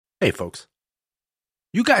Hey folks,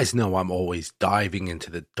 you guys know I'm always diving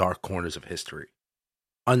into the dark corners of history,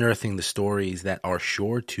 unearthing the stories that are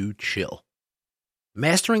sure to chill.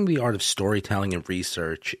 Mastering the art of storytelling and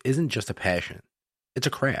research isn't just a passion, it's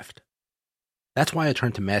a craft. That's why I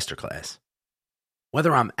turn to Masterclass.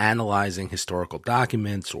 Whether I'm analyzing historical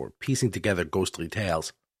documents or piecing together ghostly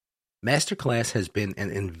tales, Masterclass has been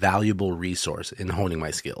an invaluable resource in honing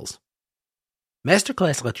my skills.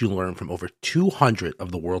 Masterclass lets you learn from over 200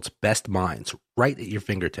 of the world's best minds right at your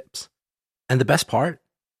fingertips. And the best part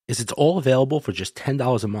is it's all available for just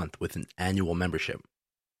 $10 a month with an annual membership.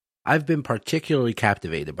 I've been particularly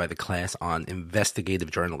captivated by the class on investigative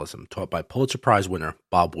journalism taught by Pulitzer Prize winner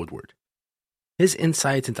Bob Woodward. His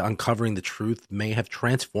insights into uncovering the truth may have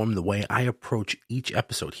transformed the way I approach each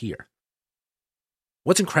episode here.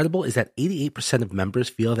 What's incredible is that 88% of members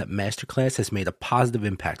feel that Masterclass has made a positive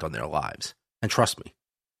impact on their lives. And trust me,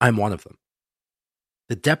 I'm one of them.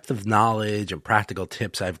 The depth of knowledge and practical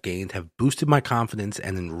tips I've gained have boosted my confidence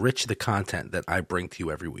and enriched the content that I bring to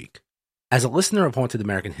you every week. As a listener of Haunted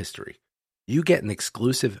American History, you get an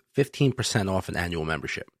exclusive 15% off an annual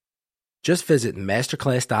membership. Just visit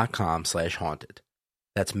masterclass.com/haunted.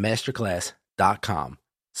 That's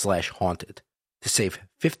masterclass.com/haunted to save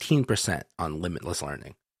 15% on limitless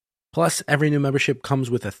learning. Plus, every new membership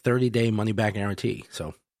comes with a 30-day money-back guarantee,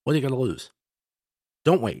 so what are you going to lose?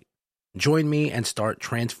 Don't wait. Join me and start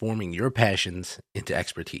transforming your passions into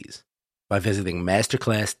expertise by visiting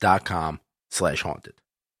masterclass.com/haunted.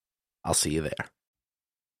 I'll see you there.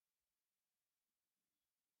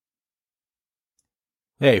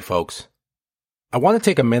 Hey, folks. I want to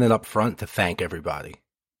take a minute up front to thank everybody.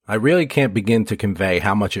 I really can't begin to convey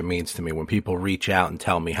how much it means to me when people reach out and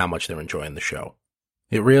tell me how much they're enjoying the show.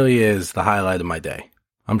 It really is the highlight of my day.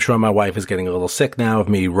 I'm sure my wife is getting a little sick now of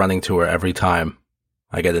me running to her every time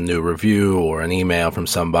I get a new review or an email from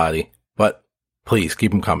somebody, but please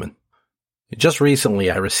keep them coming. Just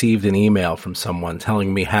recently, I received an email from someone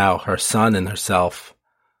telling me how her son and herself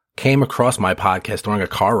came across my podcast during a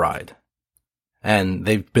car ride, and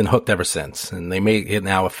they've been hooked ever since, and they make it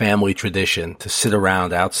now a family tradition to sit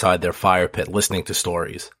around outside their fire pit listening to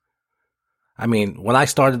stories. I mean, when I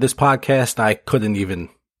started this podcast, I couldn't even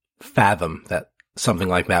fathom that something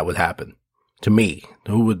like that would happen to me,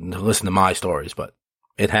 who would listen to my stories, but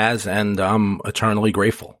it has, and I'm eternally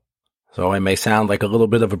grateful. So I may sound like a little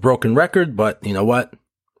bit of a broken record, but you know what?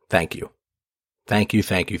 Thank you. Thank you,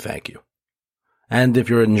 thank you, thank you. And if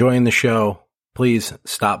you're enjoying the show, please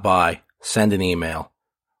stop by, send an email,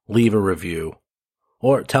 leave a review,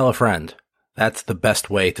 or tell a friend. That's the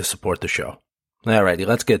best way to support the show. Alrighty,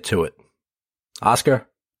 let's get to it. Oscar,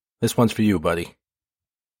 this one's for you, buddy.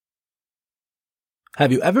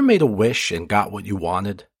 Have you ever made a wish and got what you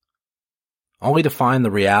wanted, only to find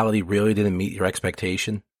the reality really didn't meet your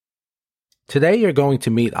expectation? Today you're going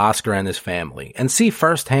to meet Oscar and his family and see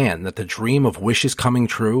firsthand that the dream of wishes coming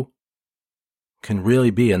true can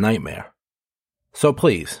really be a nightmare. So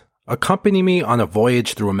please, accompany me on a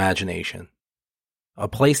voyage through imagination, a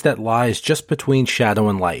place that lies just between shadow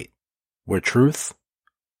and light, where truth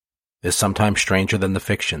is sometimes stranger than the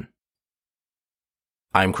fiction.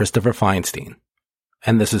 I'm Christopher Feinstein,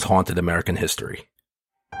 and this is Haunted American History.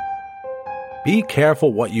 Be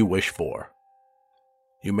careful what you wish for.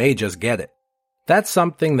 You may just get it. That's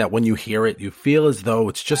something that when you hear it, you feel as though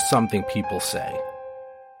it's just something people say.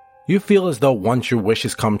 You feel as though once your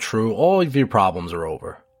wishes come true, all of your problems are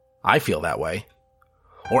over. I feel that way.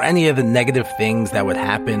 Or any of the negative things that would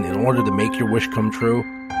happen in order to make your wish come true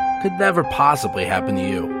could never possibly happen to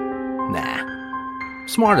you. Nah.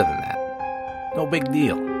 Smarter than that. No big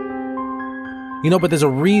deal. But there's a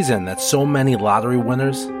reason that so many lottery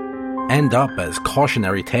winners end up as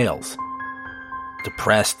cautionary tales.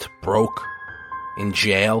 Depressed, broke, in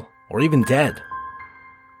jail, or even dead.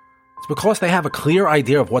 It's because they have a clear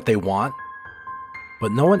idea of what they want,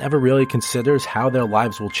 but no one ever really considers how their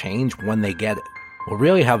lives will change when they get it, or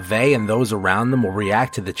really how they and those around them will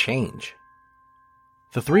react to the change.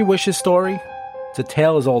 The Three Wishes story, it's a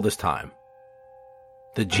tale as old as time.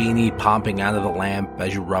 The genie popping out of the lamp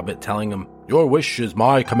as you rub it, telling him, "Your wish is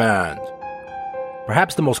my command."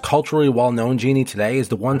 Perhaps the most culturally well-known genie today is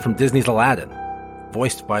the one from Disney's Aladdin,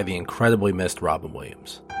 voiced by the incredibly missed Robin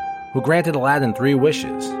Williams, who granted Aladdin 3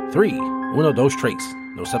 wishes. 3, uno, dos, tres.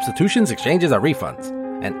 No substitutions, exchanges, or refunds.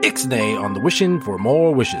 And ixnay on the wishing for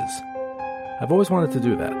more wishes. I've always wanted to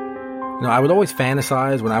do that. I would always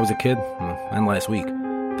fantasize when I was a kid, and last week,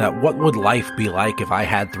 that what would life be like if I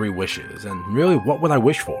had 3 wishes, and really, what would I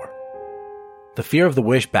wish for? The fear of the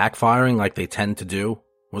wish backfiring like they tend to do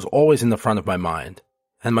was always in the front of my mind,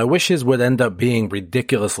 And my wishes would end up being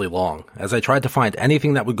ridiculously long, as I tried to find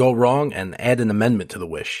anything that would go wrong and add an amendment to the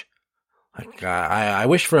wish. Like, I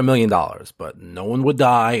wish for $1 million, but no one would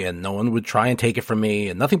die, and no one would try and take it from me,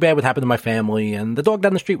 and nothing bad would happen to my family, and the dog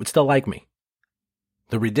down the street would still like me.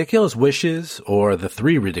 The Ridiculous Wishes, or The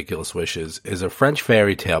Three Ridiculous Wishes, is a French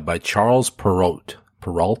fairy tale by Charles Perrault.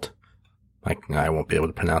 Perrault? I won't be able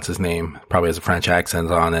to pronounce his name. Probably has a French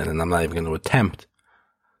accent on it, and I'm not even going to attempt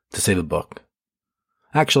to say the book.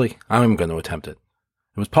 Actually, I'm going to attempt it.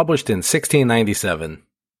 It was published in 1697,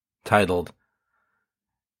 titled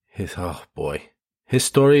Histoire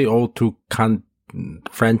ou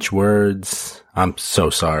French words. I'm so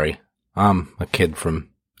sorry. I'm a kid from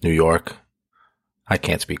New York. I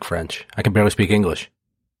can't speak French. I can barely speak English.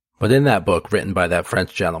 But in that book, written by that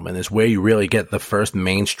French gentleman, is where you really get the first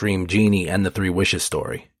mainstream genie and the Three Wishes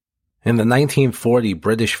story. In the 1940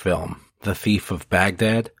 British film, The Thief of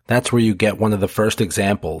Baghdad, that's where you get one of the first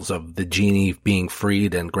examples of the genie being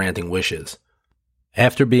freed and granting wishes.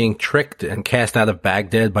 After being tricked and cast out of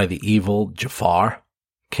Baghdad by the evil Jafar,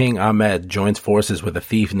 King Ahmed joins forces with a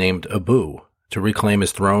thief named Abu to reclaim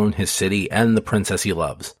his throne, his city, and the princess he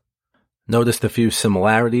loves. Noticed a few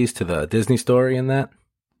similarities to the Disney story in that?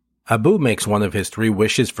 Abu makes one of his 3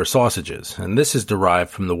 wishes for sausages, and this is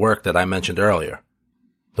derived from the work that I mentioned earlier.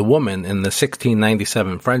 The woman in the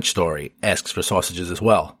 1697 French story asks for sausages as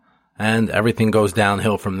well, and everything goes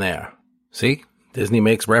downhill from there. See? Disney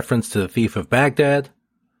makes reference to The Thief of Baghdad.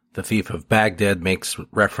 The Thief of Baghdad makes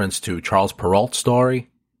reference to Charles Perrault's story.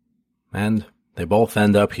 And they both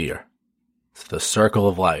end up here. It's the circle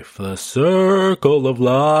of life. The circle of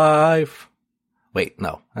life. Wait,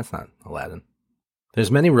 no, that's not Aladdin.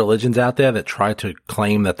 There's many religions out there that try to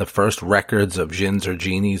claim that the first records of jinns or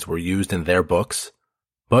genies were used in their books.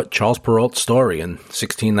 But Charles Perrault's story in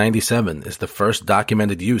 1697 is the first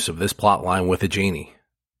documented use of this plotline with a genie.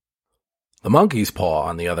 The Monkey's Paw,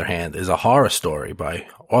 on the other hand, is a horror story by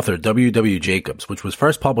author W. W. Jacobs, which was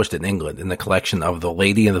first published in England in the collection of The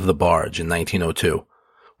Lady of the Barge in 1902.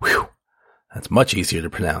 Whew, that's much easier to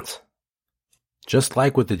pronounce. Just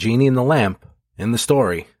like with the genie and the lamp, in the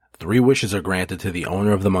story, 3 wishes are granted to the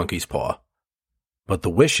owner of the Monkey's Paw. But the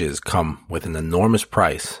wishes come with an enormous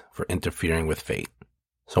price for interfering with fate.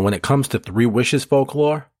 So when it comes to 3 wishes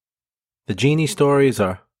folklore, the genie stories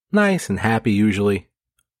are nice and happy usually.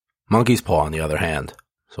 Monkey's Paw, on the other hand,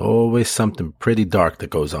 there's always something pretty dark that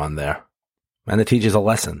goes on there. And it teaches a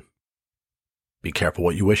lesson. Be careful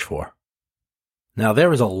what you wish for. Now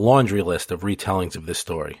there is a laundry list of retellings of this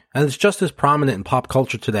story, and it's just as prominent in pop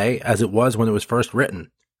culture today as it was when it was first written.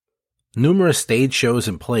 Numerous stage shows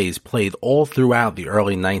and plays played all throughout the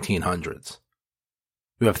early 1900s.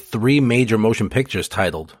 You have 3 major motion pictures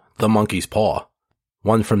titled The Monkey's Paw,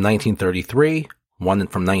 one from 1933, one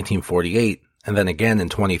from 1948, and then again in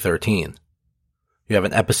 2013. You have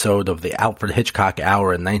an episode of the Alfred Hitchcock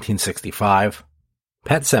Hour in 1965.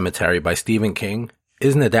 Pet Sematary by Stephen King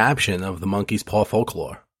is an adaptation of the Monkey's Paw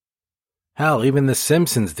folklore. Hell, even The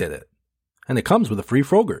Simpsons did it. And it comes with a free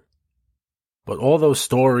Frogurt. But all those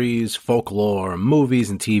stories, folklore,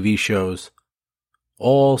 movies, and TV shows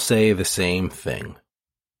all say the same thing.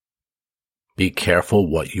 Be careful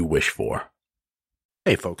what you wish for.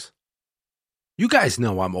 Hey folks, you guys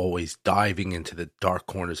know I'm always diving into the dark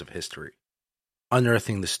corners of history,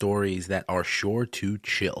 unearthing the stories that are sure to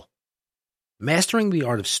chill. Mastering the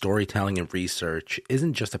art of storytelling and research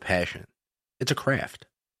isn't just a passion, it's a craft.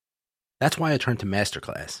 That's why I turn to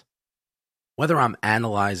Masterclass. Whether I'm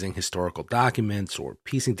analyzing historical documents or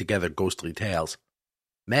piecing together ghostly tales,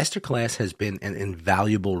 Masterclass has been an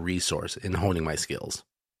invaluable resource in honing my skills.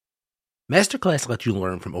 Masterclass lets you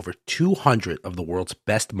learn from over 200 of the world's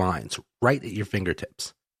best minds right at your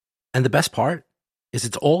fingertips. And the best part is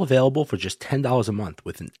it's all available for just $10 a month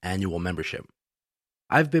with an annual membership.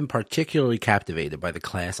 I've been particularly captivated by the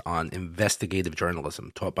class on investigative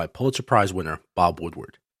journalism taught by Pulitzer Prize winner Bob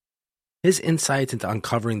Woodward. His insights into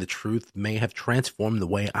uncovering the truth may have transformed the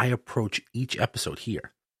way I approach each episode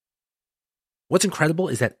here. What's incredible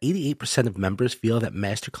is that 88% of members feel that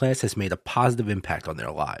Masterclass has made a positive impact on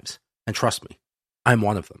their lives. And trust me, I'm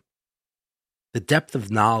one of them. The depth of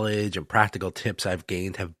knowledge and practical tips I've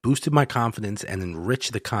gained have boosted my confidence and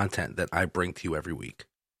enriched the content that I bring to you every week.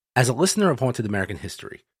 As a listener of Haunted American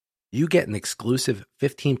History, you get an exclusive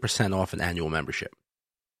 15% off an annual membership.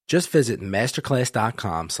 Just visit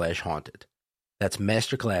masterclass.com/haunted. That's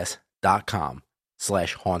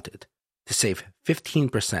masterclass.com/haunted to save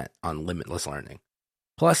 15% on limitless learning.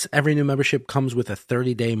 Plus, every new membership comes with a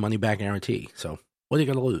 30-day money-back guarantee, so what are you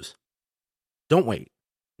going to lose? Don't wait.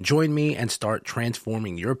 Join me and start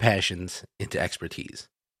transforming your passions into expertise.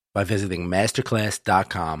 by visiting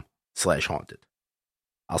masterclass.com/haunted.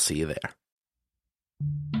 I'll see you there.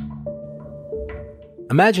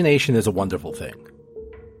 Imagination is a wonderful thing.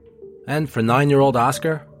 And for 9-year-old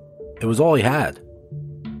Oscar, it was all he had.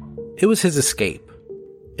 It was his escape.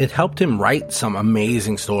 It helped him write some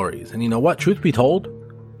amazing stories. And you know what? Truth be told,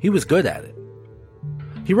 he was good at it.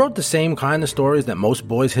 He wrote the same kind of stories that most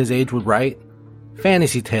boys his age would write.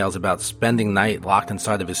 Fantasy tales about spending night locked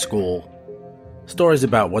inside of his school. Stories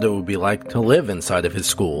about what it would be like to live inside of his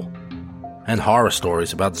school. And horror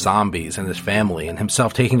stories about zombies and his family and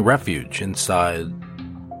himself taking refuge inside,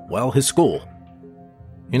 well, his school.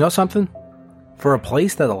 You know something? For a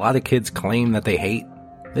place that a lot of kids claim that they hate,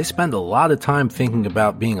 they spend a lot of time thinking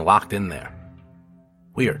about being locked in there.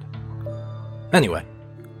 Weird. Anyway,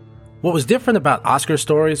 what was different about Oscar's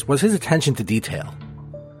stories was his attention to detail.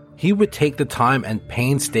 He would take the time and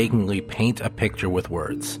painstakingly paint a picture with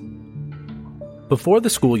words. Before the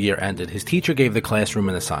school year ended, his teacher gave the classroom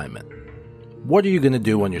an assignment. What are you going to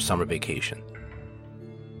do on your summer vacation?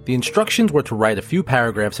 The instructions were to write a few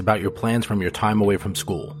paragraphs about your plans from your time away from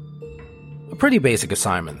school. A pretty basic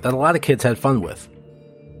assignment that a lot of kids had fun with.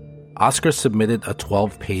 Oscar submitted a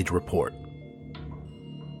 12-page report.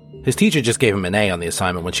 His teacher just gave him an A on the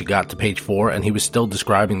assignment when she got to page 4, and he was still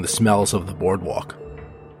describing the smells of the boardwalk.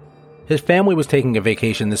 His family was taking a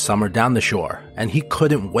vacation this summer down the shore, and he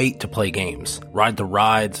couldn't wait to play games, ride the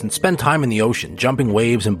rides, and spend time in the ocean, jumping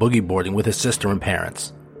waves and boogie boarding with his sister and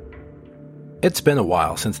parents. It's been a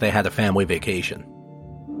while since they had a family vacation.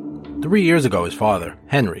 3 years ago, his father,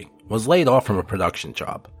 Henry, was laid off from a production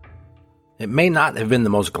job. It may not have been the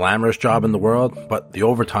most glamorous job in the world, but the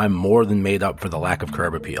overtime more than made up for the lack of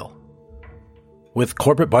curb appeal. With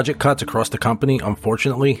corporate budget cuts across the company,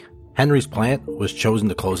 unfortunately, Henry's plant was chosen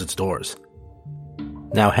to close its doors.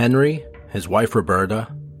 Now Henry, his wife Roberta,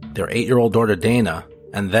 their 8-year-old daughter Dana,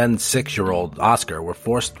 and then 6-year-old Oscar were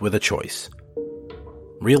forced with a choice.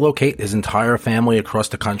 Relocate his entire family across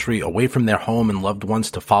the country away from their home and loved ones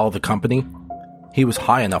to follow the company. He was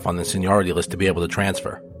high enough on the seniority list to be able to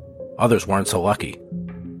transfer. Others weren't so lucky.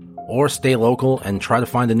 Or stay local and try to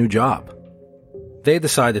find a new job. They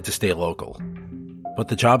decided to stay local. But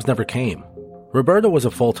the jobs never came. Roberta was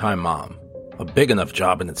a full-time mom, a big enough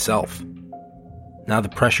job in itself. Now the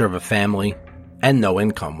pressure of a family and no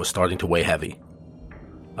income was starting to weigh heavy.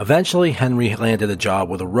 Eventually, Henry landed a job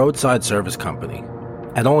with a roadside service company,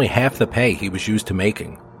 at only half the pay he was used to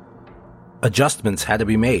making. Adjustments had to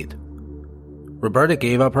be made. Roberta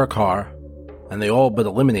gave up her car, and they all but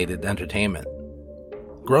eliminated entertainment.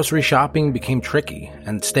 Grocery shopping became tricky,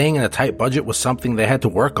 and staying in a tight budget was something they had to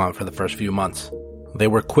work on for the first few months. They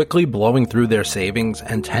were quickly blowing through their savings,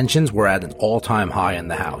 and tensions were at an all-time high in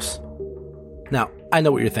the house. Now, I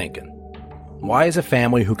know what you're thinking. Why is a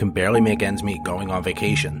family who can barely make ends meet going on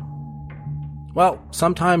vacation? Well,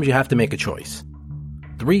 sometimes you have to make a choice.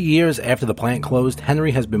 3 years after the plant closed,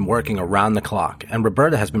 Henry has been working around the clock, and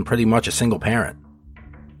Roberta has been pretty much a single parent.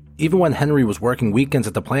 Even when Henry was working weekends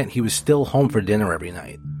at the plant, he was still home for dinner every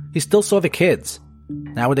night. He still saw the kids.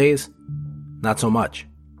 Nowadays, not so much.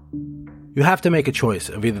 You have to make a choice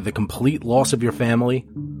of either the complete loss of your family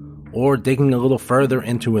or digging a little further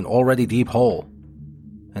into an already deep hole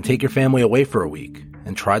and take your family away for a week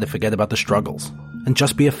and try to forget about the struggles and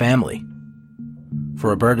just be a family.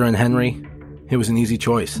 For Roberta and Henry, it was an easy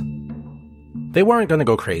choice. They weren't going to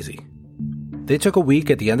go crazy. They took a week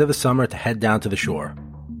at the end of the summer to head down to the shore.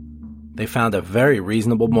 They found a very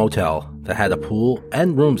reasonable motel that had a pool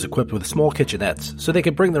and rooms equipped with small kitchenettes so they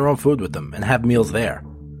could bring their own food with them and have meals there.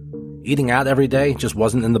 Eating out every day just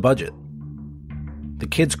wasn't in the budget. The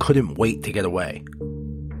kids couldn't wait to get away.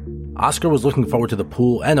 Oscar was looking forward to the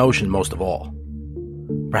pool and ocean most of all.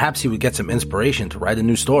 Perhaps he would get some inspiration to write a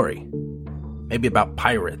new story. Maybe about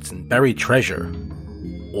pirates and buried treasure.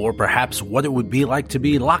 Or perhaps what it would be like to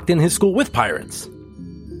be locked in his school with pirates.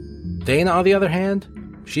 Dana, on the other hand,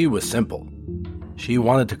 she was simple. She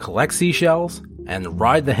wanted to collect seashells and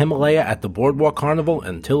ride the Himalaya at the Boardwalk Carnival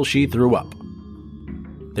until she threw up.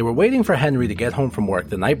 They were waiting for Henry to get home from work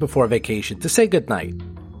the night before vacation to say goodnight.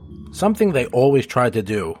 Something they always tried to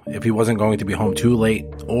do if he wasn't going to be home too late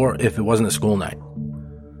or if it wasn't a school night.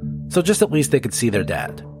 So just at least they could see their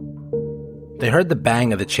dad. They heard the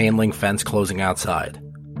bang of the chain link fence closing outside.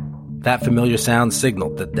 That familiar sound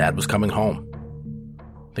signaled that Dad was coming home.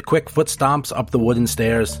 The quick foot stomps up the wooden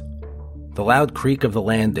stairs, the loud creak of the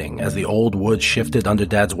landing as the old wood shifted under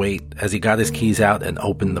Dad's weight as he got his keys out and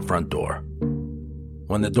opened the front door.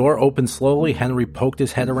 When the door opened slowly, Henry poked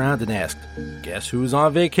his head around and asked, "Guess who's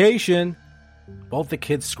on vacation?" Both the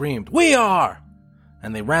kids screamed, "We are!"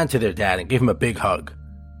 And they ran to their dad and gave him a big hug.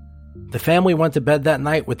 The family went to bed that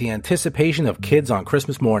night with the anticipation of kids on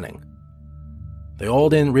Christmas morning. They all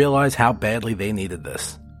didn't realize how badly they needed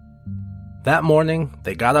this. That morning,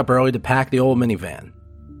 they got up early to pack the old minivan.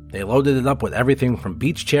 They loaded it up with everything from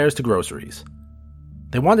beach chairs to groceries.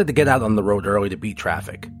 They wanted to get out on the road early to beat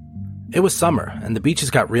traffic. It was summer, and the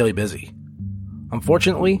beaches got really busy.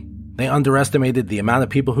 Unfortunately, they underestimated the amount of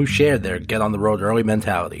people who shared their get-on-the-road-early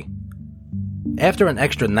mentality. After an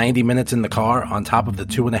extra 90 minutes in the car, on top of the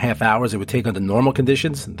 2.5 hours it would take under normal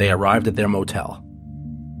conditions, they arrived at their motel.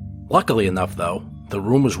 Luckily enough, though, the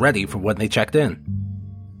room was ready for when they checked in.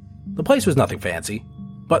 The place was nothing fancy,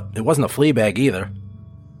 but it wasn't a flea bag either.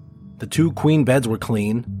 The 2 queen beds were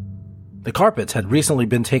clean. The carpets had recently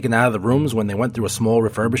been taken out of the rooms when they went through a small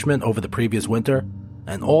refurbishment over the previous winter,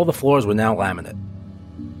 and all the floors were now laminate.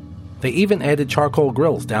 They even added charcoal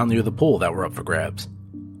grills down near the pool that were up for grabs.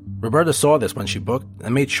 Roberta saw this when she booked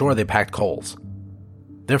and made sure they packed coals.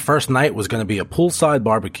 Their first night was going to be a poolside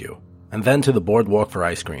barbecue, and then to the boardwalk for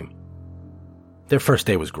ice cream. Their first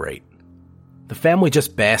day was great. The family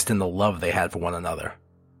just basked in the love they had for one another.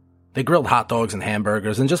 They grilled hot dogs and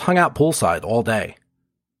hamburgers and just hung out poolside all day.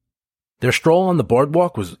 Their stroll on the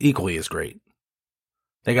boardwalk was equally as great.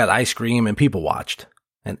 They got ice cream and people watched.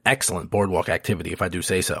 An excellent boardwalk activity, if I do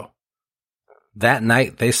say so. That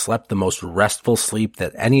night, they slept the most restful sleep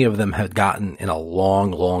that any of them had gotten in a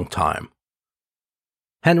long, long time.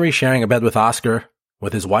 Henry sharing a bed with Oscar,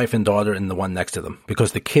 with his wife and daughter in the one next to them,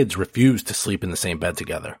 because the kids refused to sleep in the same bed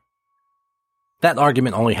together. That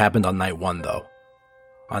argument only happened on night 1, though.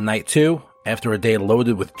 On night 2, after a day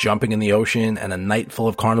loaded with jumping in the ocean and a night full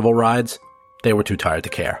of carnival rides, they were too tired to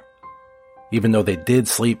care, even though they did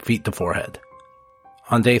sleep feet to forehead.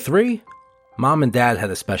 On day 3, Mom and Dad had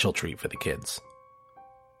a special treat for the kids.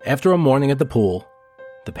 After a morning at the pool,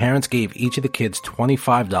 the parents gave each of the kids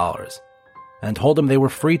 $25 and told them they were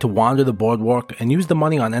free to wander the boardwalk and use the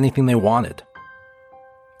money on anything they wanted.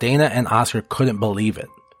 Dana and Oscar couldn't believe it.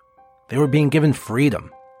 They were being given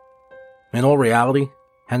freedom. In all reality,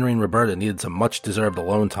 Henry and Roberta needed some much-deserved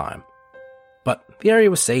alone time. But the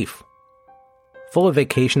area was safe, full of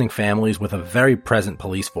vacationing families with a very present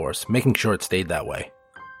police force, making sure it stayed that way.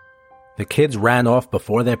 The kids ran off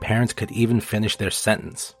before their parents could even finish their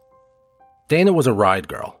sentence. Dana was a ride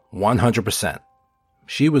girl, 100%.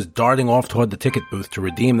 She was darting off toward the ticket booth to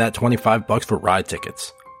redeem that $25 for ride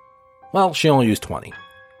tickets. Well, she only used 20.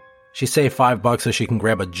 She saved $5 so she can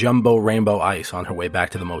grab a jumbo rainbow ice on her way back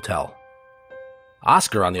to the motel.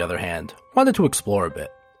 Oscar, on the other hand, wanted to explore a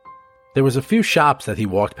bit. There was a few shops that he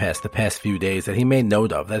walked past the past few days that he made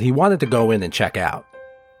note of that he wanted to go in and check out.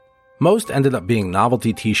 Most ended up being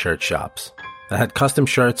novelty t-shirt shops that had custom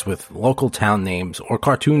shirts with local town names or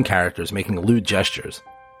cartoon characters making lewd gestures.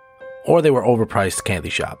 Or they were overpriced candy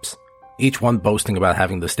shops, each one boasting about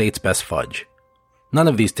having the state's best fudge. None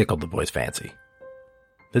of these tickled the boy's fancy.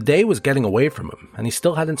 The day was getting away from him, and he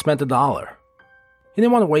still hadn't spent $1. He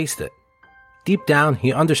didn't want to waste it. Deep down,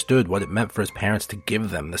 he understood what it meant for his parents to give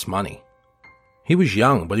them this money. He was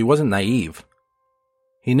young, but he wasn't naive.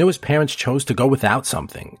 He knew his parents chose to go without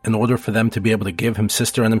something in order for them to be able to give his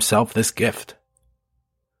sister and himself this gift.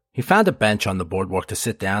 He found a bench on the boardwalk to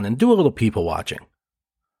sit down and do a little people watching.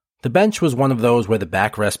 The bench was one of those where the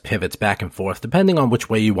backrest pivots back and forth depending on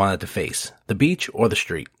which way you wanted to face, the beach or the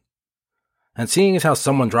street. And seeing as how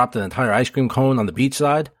someone dropped an entire ice cream cone on the beach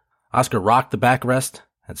side, Oscar rocked the backrest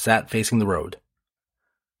and sat facing the road.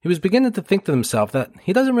 He was beginning to think to himself that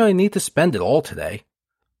he doesn't really need to spend it all today.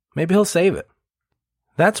 Maybe he'll save it.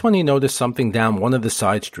 That's when he noticed something down one of the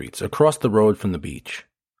side streets across the road from the beach.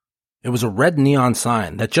 It was a red neon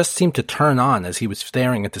sign that just seemed to turn on as he was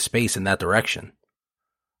staring into space in that direction.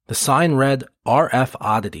 The sign read, RF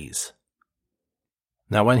Oddities.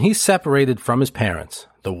 Now when he separated from his parents,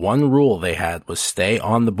 the one rule they had was stay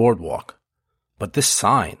on the boardwalk. But this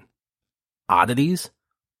sign, Oddities?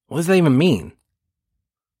 What does that even mean?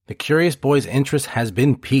 The curious boy's interest has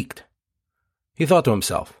been piqued. He thought to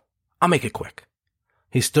himself, I'll make it quick.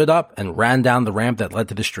 He stood up and ran down the ramp that led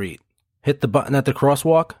to the street, hit the button at the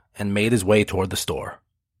crosswalk, and made his way toward the store.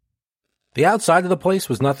 The outside of the place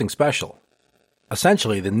was nothing special.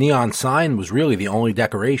 Essentially, the neon sign was really the only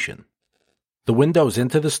decoration. The windows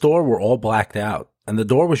into the store were all blacked out, and the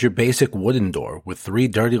door was your basic wooden door with 3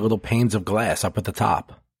 dirty little panes of glass up at the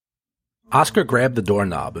top. Oscar grabbed the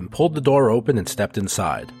doorknob and pulled the door open and stepped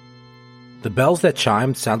inside. The bells that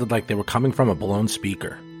chimed sounded like they were coming from a blown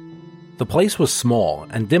speaker. The place was small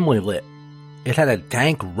and dimly lit. It had a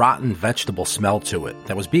dank, rotten vegetable smell to it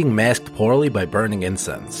that was being masked poorly by burning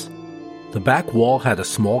incense. The back wall had a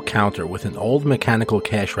small counter with an old mechanical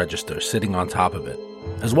cash register sitting on top of it,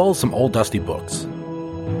 as well as some old dusty books.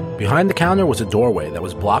 Behind the counter was a doorway that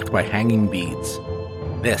was blocked by hanging beads.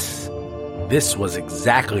 This was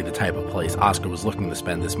exactly the type of place Oscar was looking to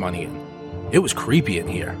spend his money in. It was creepy in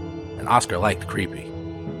here, and Oscar liked creepy.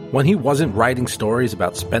 When he wasn't writing stories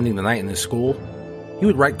about spending the night in his school, he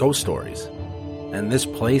would write ghost stories, and this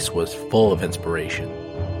place was full of inspiration.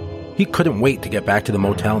 He couldn't wait to get back to the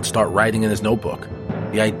motel and start writing in his notebook.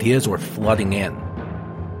 The ideas were flooding in.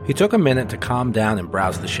 He took a minute to calm down and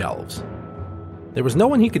browse the shelves. There was no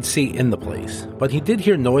one he could see in the place, but he did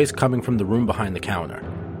hear noise coming from the room behind the counter.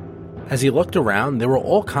 As he looked around, there were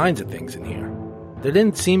all kinds of things in here. There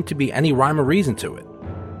didn't seem to be any rhyme or reason to it.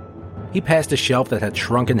 He passed a shelf that had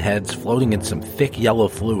shrunken heads floating in some thick yellow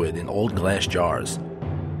fluid in old glass jars.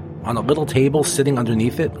 On a little table sitting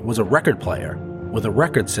underneath it was a record player, with a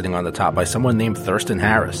record sitting on the top by someone named Thurston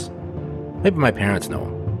Harris. Maybe my parents know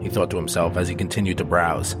him, he thought to himself as he continued to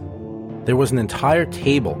browse. There was an entire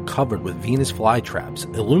table covered with Venus flytraps,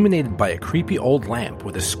 illuminated by a creepy old lamp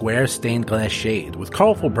with a square stained glass shade with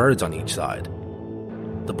colorful birds on each side.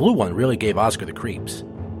 The blue one really gave Oscar the creeps.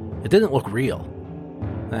 It didn't look real.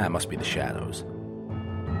 That must be the shadows.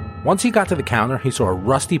 Once he got to the counter, he saw a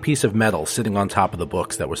rusty piece of metal sitting on top of the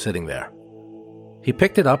books that were sitting there. He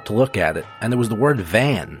picked it up to look at it, and there was the word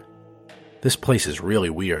van. This place is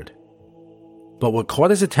really weird. But what caught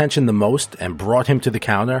his attention the most and brought him to the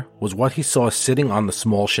counter was what he saw sitting on the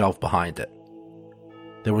small shelf behind it.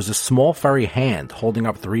 There was a small furry hand holding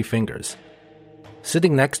up 3 fingers.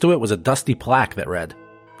 Sitting next to it was a dusty plaque that read,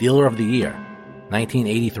 Dealer of the Year,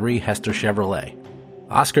 1983 Hester Chevrolet.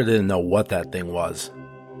 Oscar didn't know what that thing was.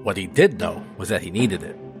 What he did know was that he needed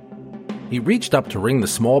it. He reached up to ring the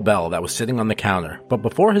small bell that was sitting on the counter, but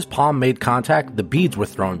before his palm made contact, the beads were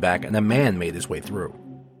thrown back and a man made his way through.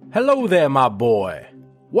 "Hello there, my boy.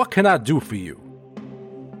 What can I do for you?"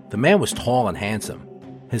 The man was tall and handsome.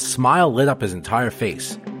 His smile lit up his entire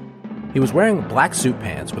face. He was wearing black suit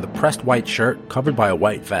pants with a pressed white shirt covered by a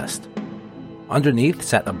white vest. Underneath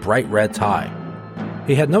sat a bright red tie.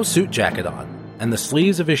 He had no suit jacket on, and the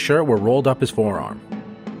sleeves of his shirt were rolled up his forearm.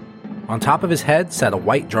 On top of his head sat a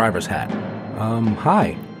white driver's hat.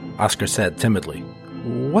 Hi, Oscar said timidly.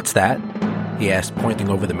 "What's that?" he asked, pointing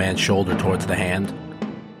over the man's shoulder towards the hand.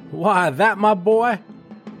 "Why, that, my boy?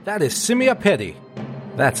 That is simia pedi.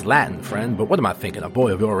 That's Latin, friend, but what am I thinking? A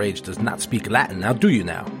boy of your age does not speak Latin, now do you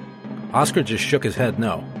now?" Oscar just shook his head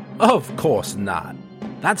no. "Of course not.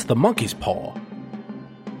 That's the monkey's paw.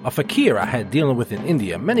 A fakir I had dealing with in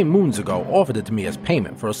India many moons ago offered it to me as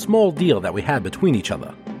payment for a small deal that we had between each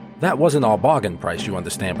other. That wasn't our bargain price, you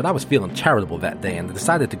understand, but I was feeling charitable that day and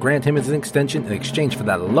decided to grant him as an extension in exchange for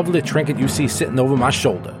that lovely trinket you see sitting over my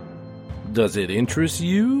shoulder. Does it interest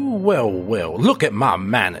you? Well, look at my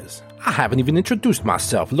manners. I haven't even introduced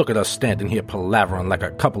myself. Look at us standing here palavering like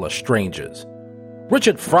a couple of strangers.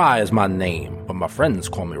 Richard Fry is my name, but my friends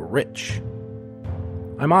call me Rich."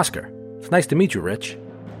 "I'm Oscar. It's nice to meet you, Rich."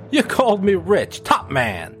 "You called me Rich. Top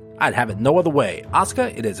man. I'd have it no other way.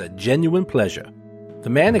 Oscar, it is a genuine pleasure." The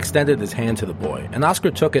man extended his hand to the boy, and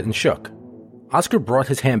Oscar took it and shook. Oscar brought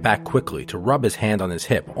his hand back quickly to rub his hand on his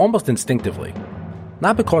hip, almost instinctively.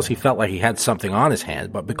 Not because he felt like he had something on his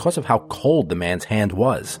hand, but because of how cold the man's hand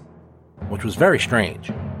was. Which was very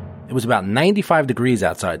strange. It was about 95 degrees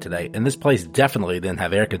outside today, and this place definitely didn't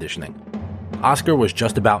have air conditioning. Oscar was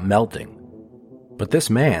just about melting. But this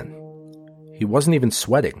man, he wasn't even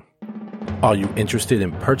sweating. "Are you interested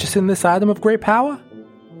in purchasing this item of great power?"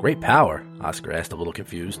 "Great power?" Oscar asked, a little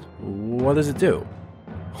confused. "What does it do?"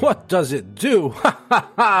 "What does it do? Ha ha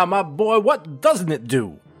ha, my boy, what doesn't it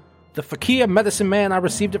do? The fakir medicine man I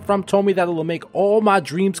received it from told me that it'll make all my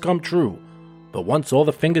dreams come true. But once all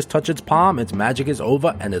the fingers touch its palm, its magic is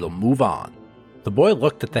over and it'll move on." The boy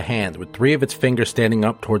looked at the hand with 3 of its fingers standing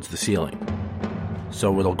up towards the ceiling.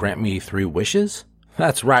 "So it'll grant me 3 wishes?"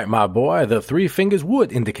 "That's right, my boy. The 3 fingers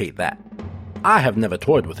would indicate that. I have never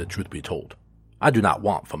toyed with it, truth be told. I do not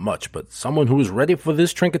want for much, but someone who is ready for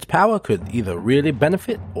this trinket's power could either really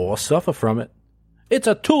benefit or suffer from it. It's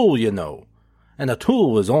a tool, you know. And a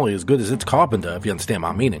tool is only as good as its carpenter, if you understand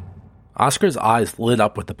my meaning." Oscar's eyes lit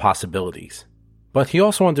up with the possibilities. But he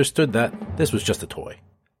also understood that this was just a toy.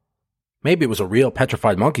 Maybe it was a real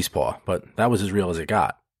petrified monkey's paw, but that was as real as it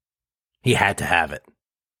got. He had to have it.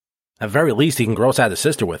 At very least, he can gross out his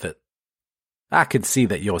sister with it. I could see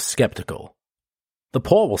that you're skeptical. The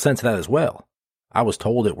paw will sense that as well. I was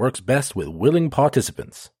told it works best with willing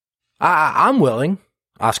participants. I'm willing,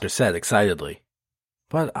 Oscar said excitedly.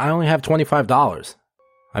 But I only have $25.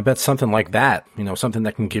 I bet something like that, something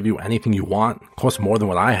that can give you anything you want, costs more than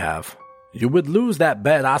what I have. You would lose that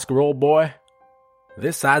bet, Oscar, old boy.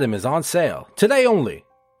 This item is on sale, today only,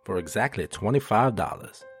 for exactly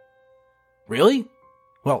 $25. Really?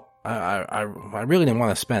 Well, I really didn't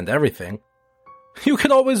want to spend everything. You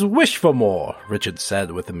can always wish for more, Richard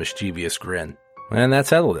said with a mischievous grin. And that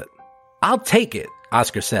settled it. I'll take it,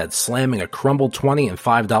 Oscar said, slamming a crumbled $20 and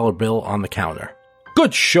 $5 bill on the counter.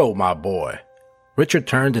 Good show, my boy. Richard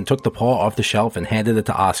turned and took the paw off the shelf and handed it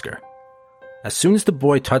to Oscar. As soon as the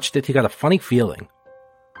boy touched it, he got a funny feeling.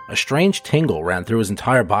 A strange tingle ran through his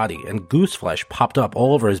entire body, and goose flesh popped up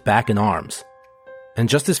all over his back and arms. And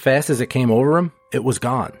just as fast as it came over him, it was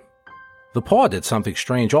gone. The paw did something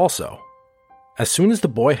strange also. As soon as the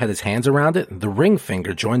boy had his hands around it, the ring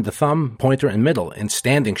finger joined the thumb, pointer, and middle in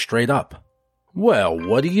standing straight up. Well,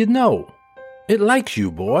 what do you know? It likes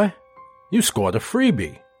you, boy. You scored a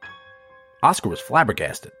freebie. Oscar was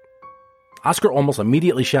flabbergasted. Oscar almost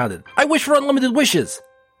immediately shouted, I wish for unlimited wishes!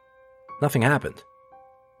 Nothing happened.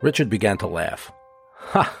 Richard began to laugh.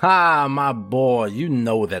 Ha ha, my boy, you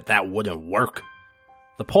know that wouldn't work.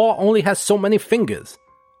 The paw only has so many fingers.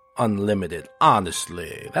 Unlimited,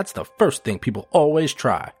 honestly, that's the first thing people always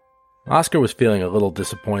try. Oscar was feeling a little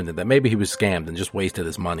disappointed that maybe he was scammed and just wasted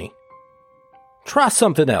his money. Try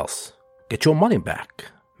something else. Get your money back.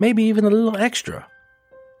 Maybe even a little extra.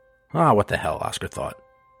 What the hell, Oscar thought.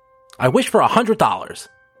 I wish for $100.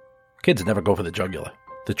 Kids never go for the jugular.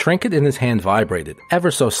 The trinket in his hand vibrated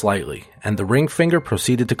ever so slightly, and the ring finger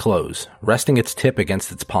proceeded to close, resting its tip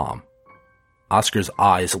against its palm. Oscar's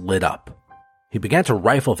eyes lit up. He began to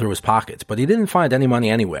rifle through his pockets, but he didn't find any money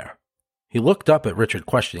anywhere. He looked up at Richard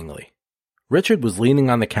questioningly. Richard was leaning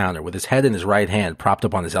on the counter with his head in his right hand propped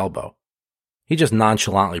up on his elbow. He just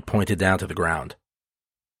nonchalantly pointed down to the ground.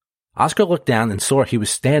 Oscar looked down and saw he was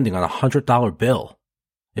standing on a $100 bill.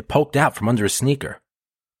 It poked out from under his sneaker.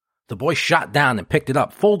 The boy shot down and picked it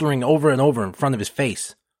up, foldering over and over in front of his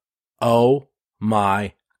face. Oh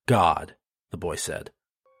my God, the boy said.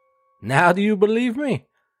 Now do you believe me?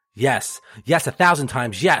 Yes, 1,000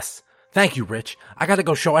 times, yes. Thank you, Rich. I gotta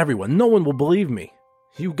go show everyone. No one will believe me.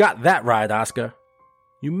 You got that right, Oscar.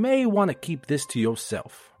 You may want to keep this to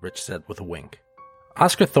yourself, Rich said with a wink.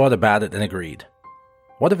 Oscar thought about it and agreed.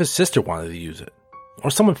 What if his sister wanted to use it? Or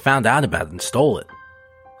someone found out about it and stole it?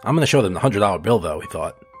 I'm gonna show them the $100 bill, though, he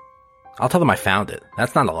thought. I'll tell them I found it.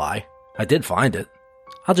 That's not a lie. I did find it.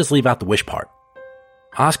 I'll just leave out the wish part.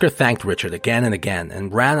 Oscar thanked Richard again and again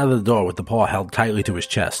and ran out of the door with the paw held tightly to his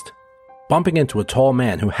chest, bumping into a tall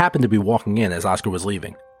man who happened to be walking in as Oscar was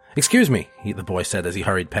leaving. Excuse me, the boy said as he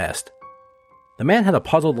hurried past. The man had a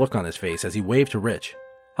puzzled look on his face as he waved to Rich.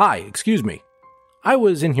 Hi, excuse me. I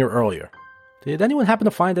was in here earlier. Did anyone happen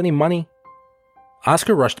to find any money?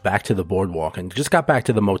 Oscar rushed back to the boardwalk and just got back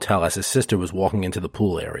to the motel as his sister was walking into the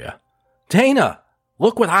pool area. Dana,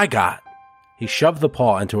 look what I got. He shoved the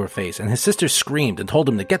paw into her face, and his sister screamed and told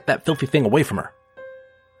him to get that filthy thing away from her.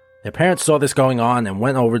 Their parents saw this going on and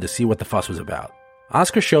went over to see what the fuss was about.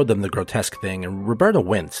 Oscar showed them the grotesque thing, and Roberta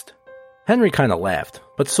winced. Henry kind of laughed,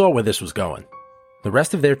 but saw where this was going. The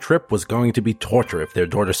rest of their trip was going to be torture if their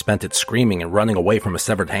daughter spent it screaming and running away from a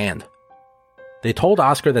severed hand. They told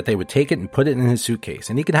Oscar that they would take it and put it in his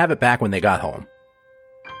suitcase, and he could have it back when they got home.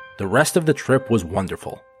 The rest of the trip was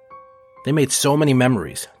wonderful. They made so many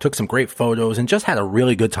memories, took some great photos, and just had a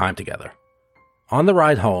really good time together. On the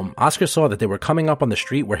ride home, Oscar saw that they were coming up on the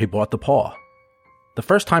street where he bought the paw. The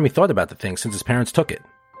first time he thought about the thing since his parents took it.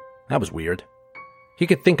 That was weird. He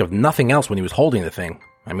could think of nothing else when he was holding the thing.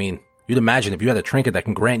 I mean, you'd imagine if you had a trinket that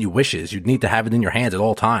can grant you wishes, you'd need to have it in your hands at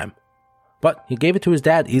all time. But he gave it to his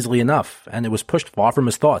dad easily enough, and it was pushed far from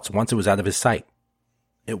his thoughts once it was out of his sight.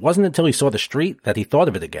 It wasn't until he saw the street that he thought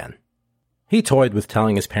of it again. He toyed with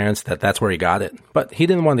telling his parents that that's where he got it, but he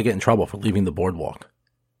didn't want to get in trouble for leaving the boardwalk.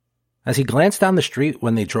 As he glanced down the street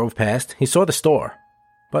when they drove past, he saw the store,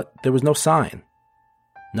 but there was no sign.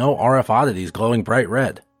 No RF oddities glowing bright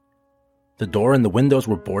red. The door and the windows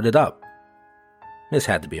were boarded up. This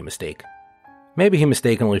had to be a mistake. Maybe he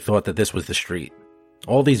mistakenly thought that this was the street.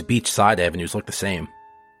 All these beachside avenues looked the same.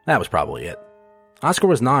 That was probably it. Oscar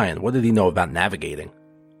was 9. What did he know about navigating?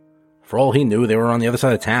 For all he knew, they were on the other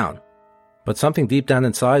side of town. But something deep down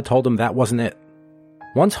inside told him that wasn't it.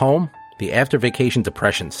 Once home, the after-vacation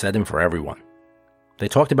depression set in for everyone. They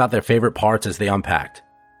talked about their favorite parts as they unpacked.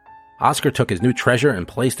 Oscar took his new treasure and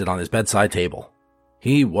placed it on his bedside table.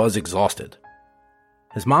 He was exhausted.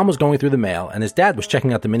 His mom was going through the mail, and his dad was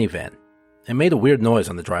checking out the minivan. It made a weird noise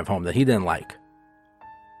on the drive home that he didn't like.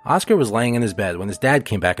 Oscar was laying in his bed when his dad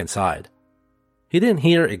came back inside. He didn't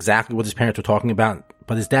hear exactly what his parents were talking about,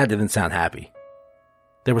 but his dad didn't sound happy.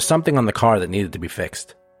 There was something on the car that needed to be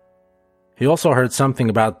fixed. He also heard something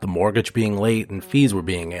about the mortgage being late and fees were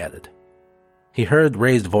being added. He heard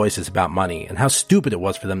raised voices about money and how stupid it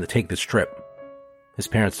was for them to take this trip. His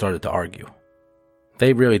parents started to argue.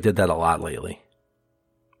 They really did that a lot lately.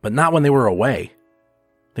 But not when they were away.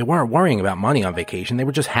 They weren't worrying about money on vacation, they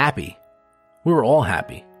were just happy. We were all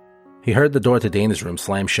happy. He heard the door to Dana's room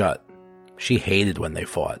slam shut. She hated when they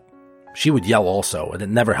fought. She would yell also, and it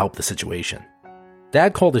never helped the situation.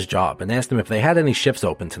 Dad called his job and asked him if they had any shifts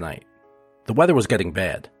open tonight. The weather was getting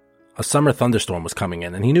bad. A summer thunderstorm was coming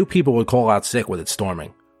in, and he knew people would call out sick with it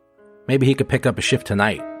storming. Maybe he could pick up a shift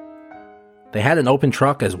tonight. They had an open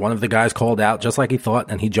truck as one of the guys called out just like he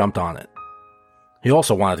thought, and he jumped on it. He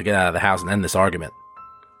also wanted to get out of the house and end this argument.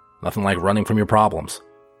 Nothing like running from your problems.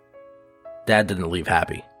 Dad didn't leave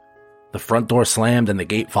happy. The front door slammed and the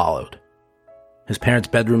gate followed. His parents'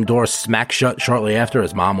 bedroom door smacked shut shortly after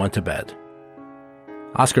as Mom went to bed.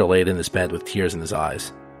 Oscar laid in his bed with tears in his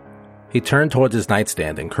eyes. He turned towards his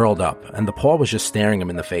nightstand and curled up, and the paw was just staring him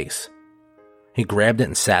in the face. He grabbed it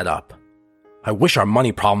and sat up. "I wish our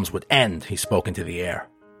money problems would end," he spoke into the air.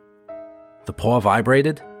 The paw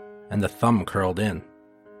vibrated, and the thumb curled in.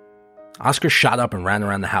 Oscar shot up and ran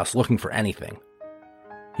around the house looking for anything.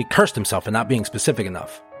 He cursed himself for not being specific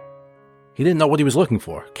enough. He didn't know what he was looking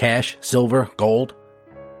for: cash, silver, gold.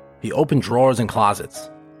 He opened drawers and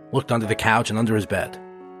closets, looked under the couch and under his bed.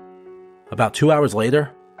 About 2 hours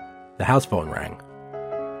later, the house phone rang.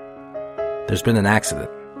 There's been an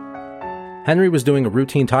accident. Henry was doing a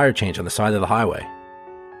routine tire change on the side of the highway.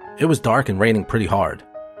 It was dark and raining pretty hard.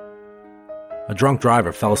 A drunk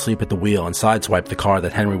driver fell asleep at the wheel and sideswiped the car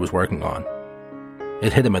that Henry was working on.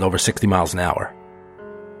 It hit him at over 60 miles an hour.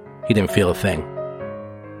 He didn't feel a thing.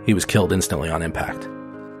 He was killed instantly on impact.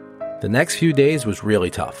 The next few days was really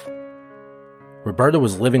tough. Roberta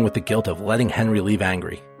was living with the guilt of letting Henry leave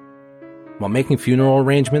angry. While making funeral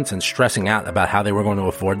arrangements and stressing out about how they were going to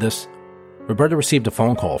afford this, Roberta received a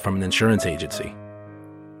phone call from an insurance agency.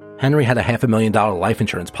 Henry had a $500,000 life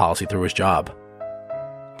insurance policy through his job.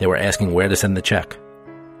 They were asking where to send the check.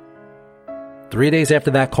 3 days after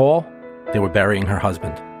that call, they were burying her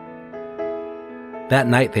husband. That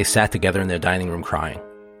night, they sat together in their dining room crying.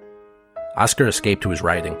 Oscar escaped to his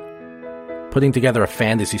writing, putting together a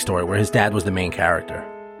fantasy story where his dad was the main character,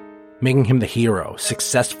 making him the hero,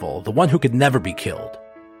 successful, the one who could never be killed,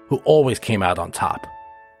 who always came out on top.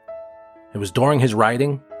 It was during his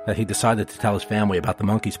writing that he decided to tell his family about the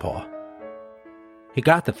monkey's paw. He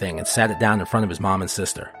got the thing and sat it down in front of his mom and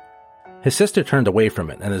sister. His sister turned away from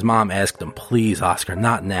it, and his mom asked him, "Please, Oscar,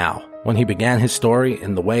 not now," when he began his story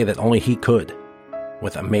in the way that only he could,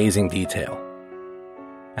 with amazing detail.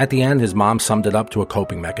 At the end, his mom summed it up to a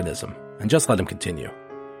coping mechanism, and just let him continue.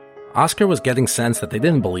 Oscar was getting sense that they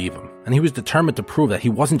didn't believe him, and he was determined to prove that he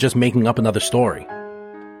wasn't just making up another story.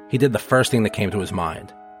 He did the first thing that came to his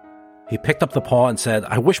mind. He picked up the paw and said,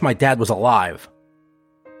 "I wish my dad was alive."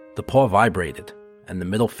 The paw vibrated, and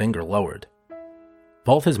the middle finger lowered.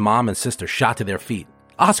 Both his mom and sister shot to their feet.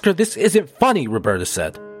 "Oscar, this isn't funny," Roberta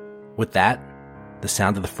said. With that, the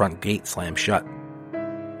sound of the front gate slammed shut.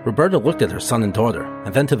 Roberta looked at her son and daughter,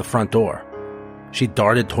 and then to the front door. She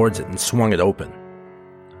darted towards it and swung it open.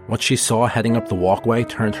 What she saw heading up the walkway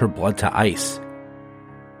turned her blood to ice.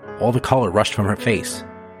 All the color rushed from her face.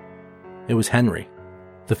 It was Henry.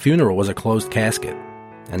 The funeral was a closed casket,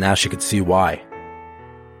 and now she could see why.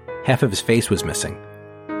 Half of his face was missing.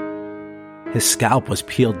 His scalp was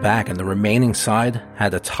peeled back, and the remaining side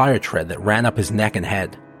had a tire tread that ran up his neck and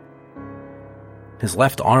head. His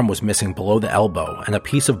left arm was missing below the elbow, and a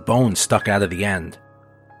piece of bone stuck out of the end.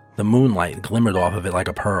 The moonlight glimmered off of it like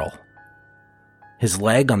a pearl. His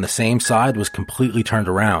leg on the same side was completely turned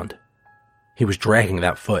around. He was dragging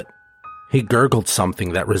that foot. He gurgled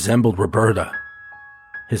something that resembled Roberta.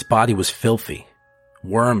 His body was filthy.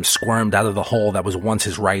 Worms squirmed out of the hole that was once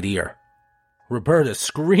his right ear. Roberta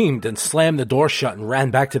screamed and slammed the door shut and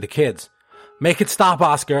ran back to the kids. "Make it stop,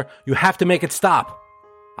 Oscar! You have to make it stop!"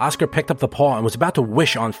 Oscar picked up the paw and was about to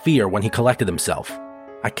wish on fear when he collected himself.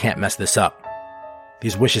 "I can't mess this up.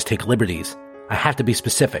 These wishes take liberties. I have to be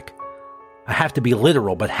specific. I have to be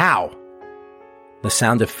literal, but how?" The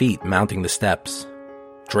sound of feet mounting the steps,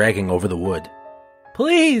 dragging over the wood.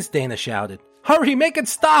 "Please," Dana shouted. "Hurry, make it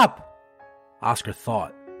stop!" Oscar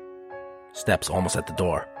thought. Steps almost at the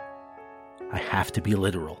door. "I have to be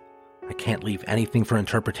literal. I can't leave anything for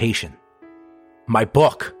interpretation. My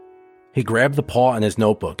book!" He grabbed the paw and his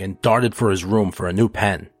notebook and darted for his room for a new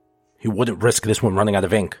pen. He wouldn't risk this one running out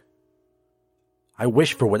of ink. "I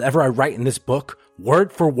wish for whatever I write in this book,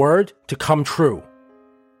 word for word, to come true."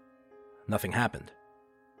 Nothing happened.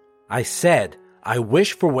 "I said, I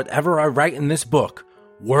wish for whatever I write in this book,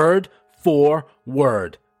 word for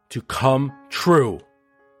word, to come true."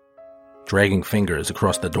 Dragging fingers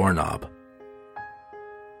across the doorknob.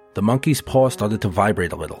 The monkey's paw started to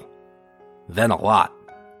vibrate a little. then a lot.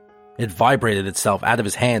 It vibrated itself out of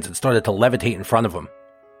his hands and started to levitate in front of him.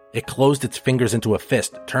 It closed its fingers into a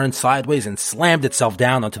fist, turned sideways, and slammed itself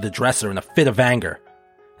down onto the dresser in a fit of anger.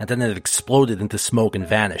 And then it exploded into smoke and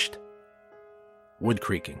vanished. Wood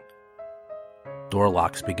creaking. Door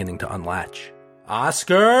locks beginning to unlatch.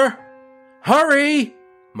 "Oscar! Hurry!"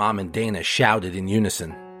 Mom and Dana shouted in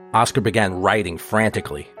unison. Oscar began writing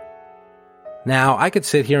frantically. Now, I could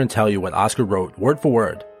sit here and tell you what Oscar wrote word for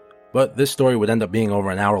word, but this story would end up being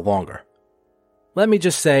over an hour longer. Let me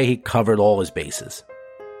just say he covered all his bases.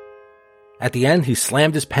 At the end, he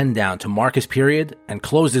slammed his pen down to mark his period and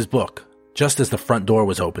closed his book, just as the front door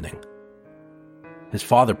was opening. His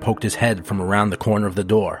father poked his head from around the corner of the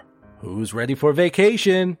door. "Who's ready for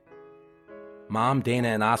vacation?" Mom, Dana,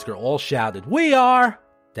 and Oscar all shouted, "We are!"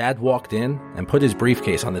 Dad walked in and put his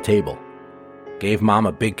briefcase on the table, gave Mom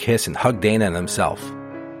a big kiss and hugged Dana and himself.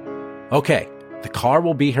 "Okay, the car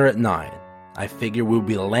will be here at 9. I figure we'll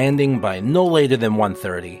be landing by no later than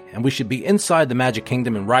 1:30, and we should be inside the Magic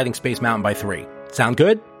Kingdom and riding Space Mountain by 3. Sound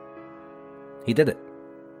good?" He did it.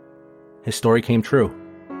 His story came true.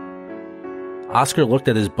 Oscar looked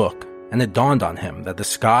at his book, and it dawned on him that the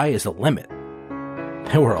sky is the limit.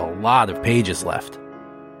 There were a lot of pages left.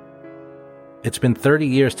 It's been 30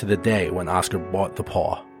 years to the day when Oscar bought the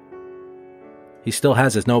paw. He still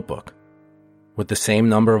has his notebook, with the same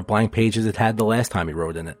number of blank pages it had the last time he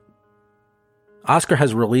wrote in it. Oscar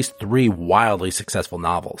has released 3 wildly successful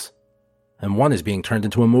novels, and one is being turned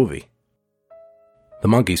into a movie. The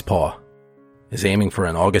Monkey's Paw is aiming for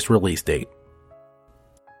an August release date.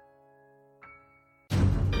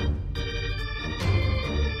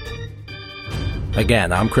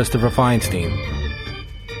 Again, I'm Christopher Feinstein,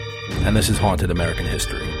 and this is Haunted American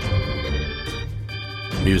History.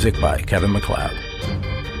 Music by Kevin MacLeod.